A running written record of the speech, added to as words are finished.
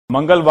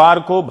मंगलवार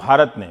को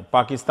भारत ने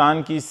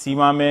पाकिस्तान की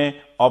सीमा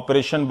में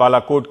ऑपरेशन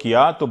बालाकोट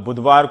किया तो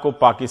बुधवार को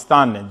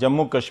पाकिस्तान ने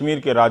जम्मू कश्मीर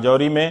के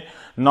राजौरी में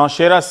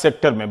नौशेरा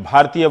सेक्टर में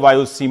भारतीय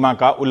वायु सीमा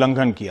का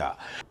उल्लंघन किया।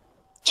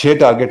 6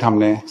 टारगेट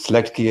हमने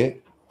सिलेक्ट किए।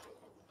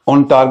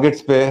 उन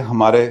टारगेट्स पे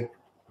हमारे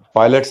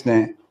पायलट्स ने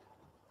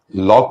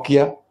लॉक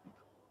किया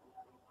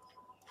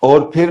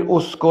और फिर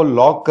उसको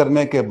लॉक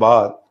करने के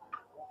बाद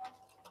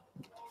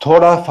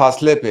थोड़ा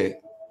फासले पे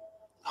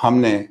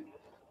हमने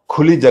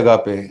खुली जगह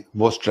पे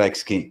वो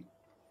स्ट्राइक्स की।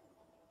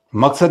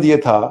 मकसद ये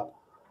था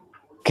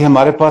कि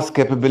हमारे पास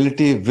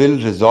कैपेबिलिटी विल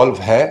रिजॉल्व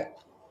है,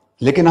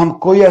 लेकिन हम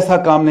कोई ऐसा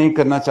काम नहीं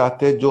करना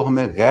चाहते जो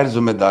हमें गैर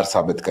जिम्मेदार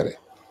साबित करे।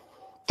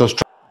 तो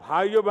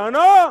भाइयों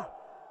बहनों,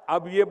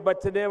 अब ये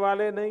बचने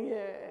वाले नहीं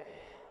है,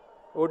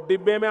 वो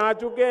डिब्बे में आ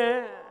चुके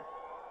हैं,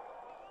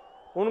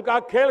 उनका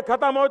खेल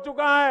खत्म हो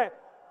चुका है।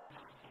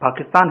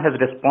 Pakistan has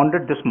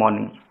responded this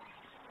morning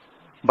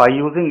by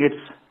using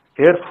its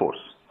air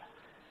force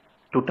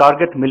to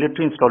target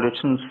military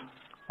installations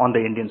on the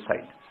Indian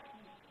side.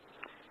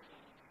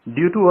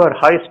 Due to our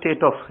high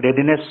state of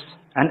readiness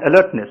and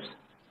alertness,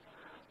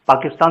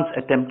 Pakistan's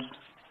attempts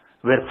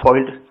were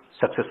foiled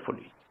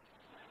successfully.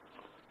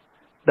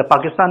 The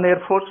Pakistan Air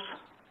Force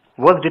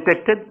was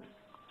detected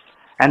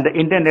and the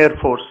Indian Air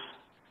Force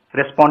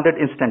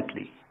responded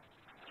instantly.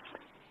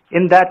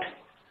 In that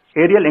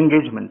aerial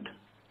engagement,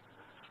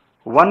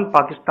 one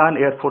Pakistan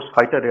Air Force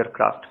fighter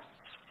aircraft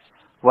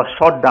was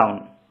shot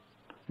down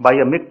by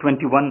a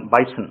MiG-21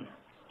 Bison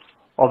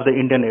of the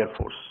Indian Air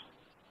Force.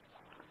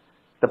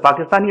 The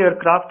Pakistani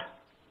aircraft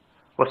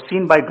was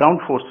seen by ground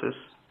forces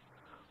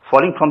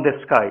falling from the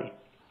sky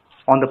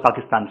on the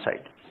Pakistan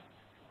side.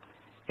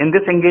 In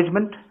this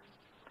engagement,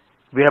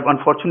 we have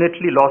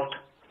unfortunately lost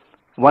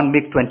one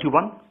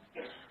MiG-21.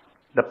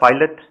 The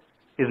pilot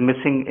is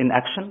missing in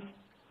action.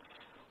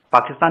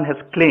 Pakistan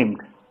has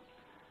claimed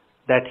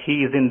that he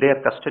is in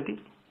their custody.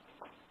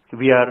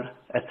 We are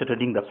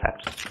ascertaining the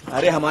facts.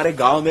 अरे हमारे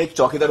गांव में एक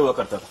चौकीदार हुआ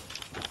करता था,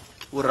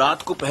 वो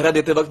रात को पहरा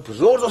देते वक्त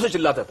जोर जोर से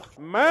चिल्लाता था।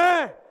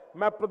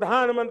 मैं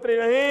प्रधानमंत्री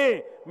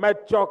नहीं, मैं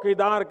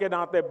चौकीदार के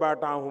नाते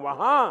बैठा हूं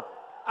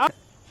वहां।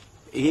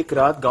 एक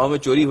रात गांव में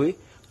चोरी हुई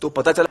तो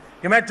पता चला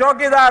कि मैं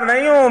चौकीदार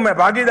नहीं हूं, मैं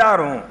भागीदार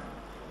हूं।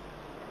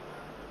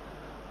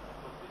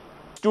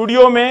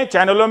 स्टूडियो में,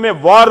 चैनलों में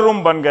वॉर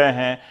रूम बन गए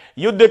हैं।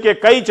 युद्ध के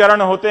कई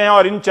चरण होते हैं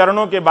और इन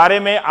चरणों के बारे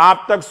में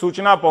आप तक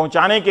सूचना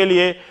पहुंचाने के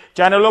लिए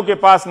चैनलों के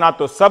पास ना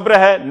तो सब्र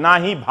है ना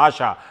ही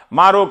भाषा।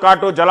 मारो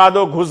काटो जला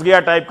दो घुस गया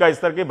टाइप का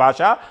इस तरह की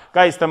भाषा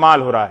का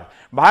इस्तेमाल हो रहा है।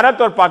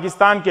 भारत और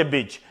पाकिस्तान के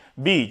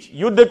बीच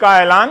युद्ध का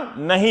ऐलान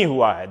नहीं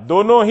हुआ है।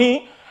 दोनों ही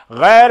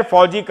गैर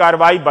फौजी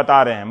कार्रवाई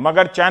बता रहे हैं,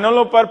 मगर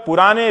चैनलों पर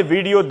पुराने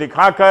वीडियो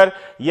दिखाकर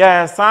यह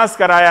एहसास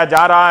कराया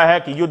जा रहा है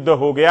कि युद्ध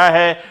हो गया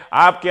है।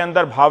 आपके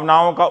अंदर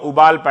भावनाओं का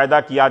उबाल पैदा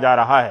किया जा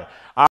रहा है।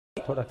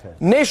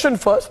 Nation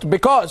first,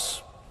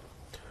 because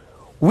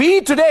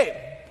we today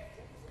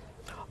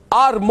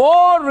are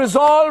more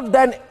resolved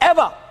than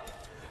ever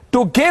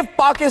to give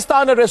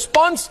Pakistan a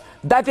response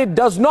that it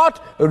does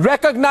not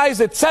recognize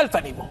itself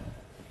anymore.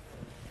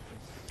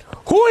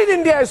 Who in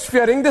India is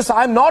fearing this?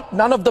 I am not.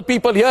 None of the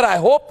people here, I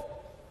hope.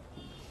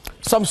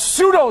 Some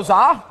pseudos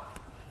are.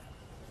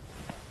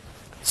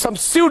 Some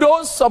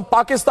pseudos, some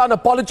Pakistan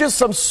apologists,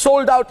 some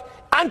sold out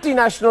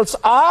anti-nationals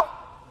are.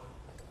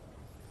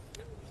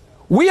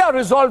 We are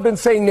resolved in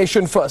saying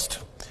nation first.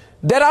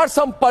 There are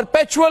some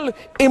perpetual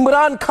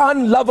Imran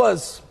Khan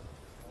lovers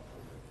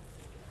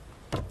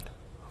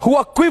who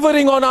are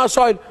quivering on our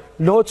soil.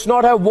 No, let's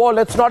not have war,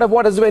 let's not have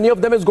war, as if any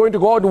of them is going to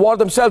go out to war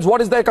themselves.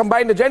 What is their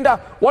combined agenda?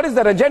 What is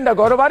their agenda,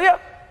 Gaurav Arya?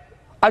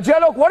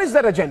 Ajalok, what is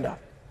their agenda?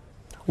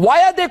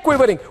 Why are they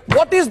quivering?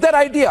 What is their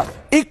idea?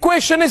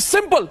 Equation is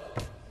simple.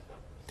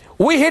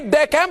 We hit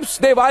their camps,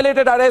 they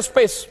violated our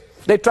airspace.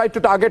 They tried to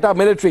target our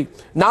military.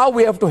 Now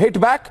we have to hit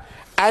back,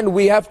 and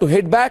we have to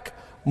hit back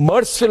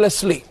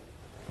mercilessly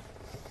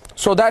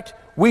so that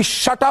we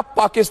shut up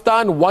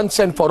Pakistan once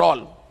and for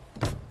all.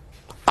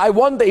 I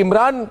want the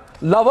Imran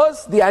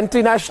lovers, the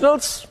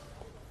anti-nationals,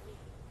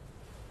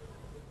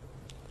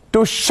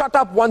 to shut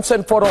up once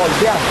and for all.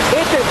 They are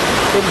hated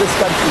in this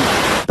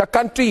country. The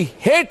country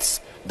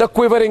hates the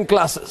quivering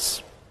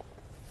classes.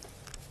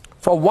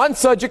 For one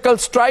surgical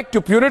strike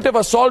to punitive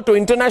assault to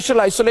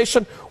international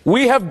isolation,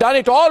 we have done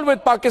it all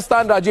with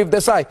Pakistan, Rajiv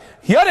Desai.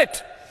 Hear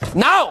it.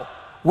 Now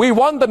we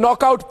want the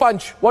knockout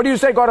punch. What do you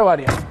say, Gaurav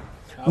Arya?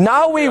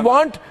 Now we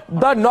want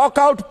the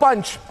knockout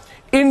punch.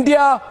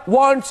 India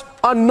wants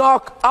a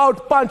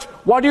knockout punch.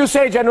 What do you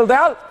say, General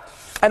Dayal?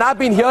 And I've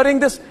been hearing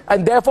this,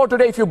 and therefore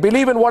today, if you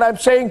believe in what I'm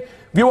saying,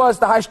 viewers,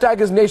 the hashtag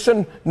is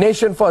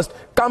nation first.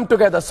 Come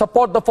together,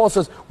 support the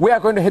forces. We are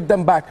going to hit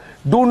them back.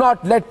 Do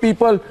not let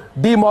people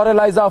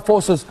demoralize our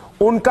forces.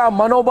 उनका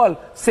मनोबल,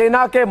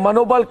 सेना के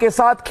मनोबल के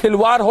साथ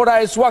खिलवाड़ हो रहा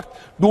है इस वक्त.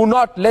 Do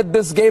not let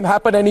this game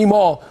happen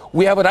anymore.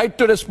 We have a right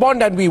to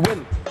respond and we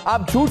will.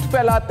 आप झूठ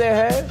फैलाते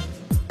हैं,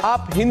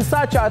 आप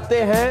हिंसा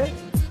चाहते हैं,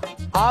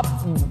 आप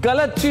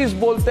गलत चीज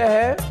बोलते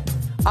हैं,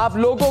 आप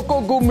लोगों को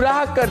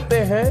गुमराह करते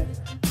हैं.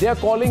 They are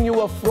calling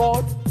you a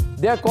fraud.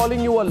 They are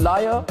calling you a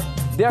liar.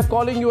 They are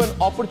calling you an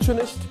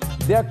opportunist.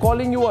 They are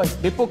calling you a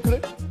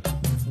hypocrite.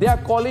 They are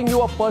calling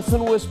you a person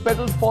who has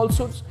peddled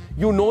falsehoods.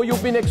 You know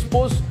you've been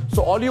exposed,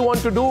 so all you want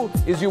to do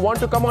is you want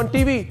to come on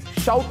TV,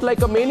 shout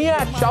like a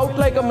maniac,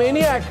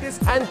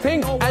 and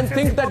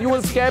think that you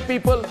will scare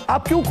people.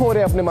 आप क्यों खो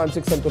रहे हैं अपने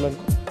मानसिक संतुलन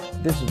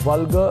को? This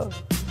vulgar,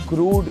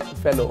 crude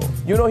fellow.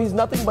 You know he's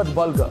nothing but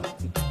vulgar.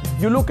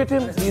 You look at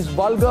him, he's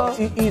vulgar,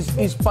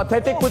 he's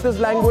pathetic with his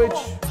language.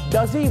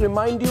 Does he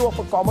remind you of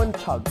a common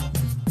thug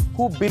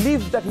who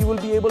believes that he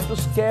will be able to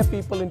scare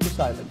people into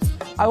silence?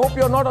 I hope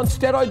you're not on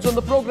steroids on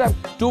the program.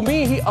 To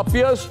me, he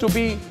appears to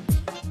be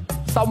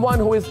someone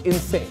who is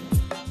insane.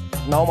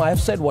 Now I have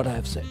said what I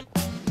have said.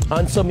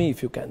 Answer me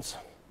if you can, sir.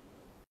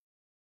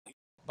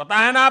 पता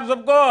है ना आप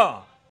सबको?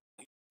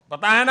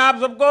 पता है ना आप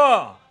सबको?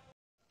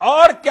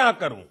 और क्या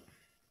करूं?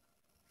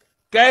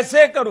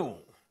 कैसे करूं?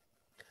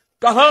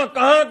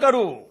 कहां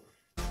करूं?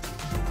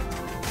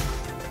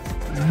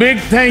 Big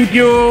thank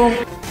you.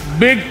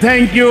 Big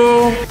thank you.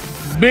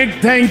 Big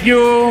thank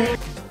you.